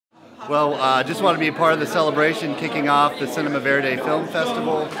Well, just want to be a part of the celebration kicking off the Cinema Verde Film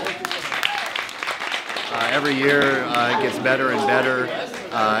Festival. Every year it gets better and better,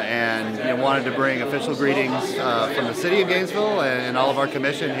 and wanted to bring official greetings from the City of Gainesville and all of our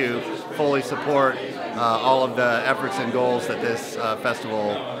commission who fully support all of the efforts and goals that this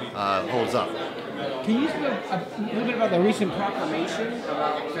festival holds up. Can you speak a little bit about the recent proclamation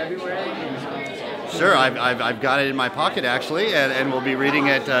about February? Sure, I've got it in my pocket actually, and we'll be reading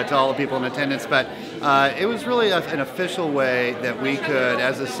it to all the people in attendance. But it was really an official way that we could,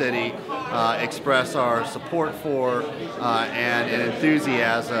 as a city, express our support for and an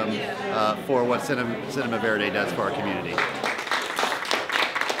enthusiasm for what Cinema Verde does for our community.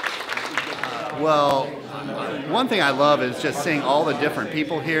 Well, one thing I love is just seeing all the different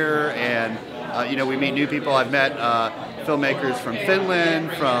people here, and we meet new people. I've met filmmakers from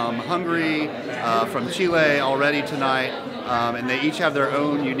Finland, from Hungary, from Chile already tonight, and they each have their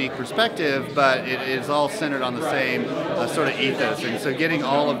own unique perspective, but it is all centered on the same sort of ethos. And so getting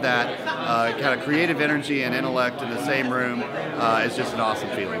all of that kind of creative energy and intellect in the same room is just an awesome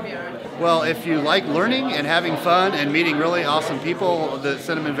feeling. Well, if you like learning and having fun and meeting really awesome people, the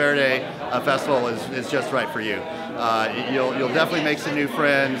Cinema Verde Festival is just right for you. You'll definitely make some new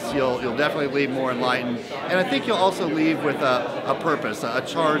friends. You'll definitely leave more enlightened, and I think you'll also leave with a purpose, a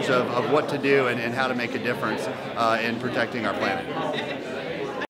charge of what to do and how to make a difference in protecting our planet.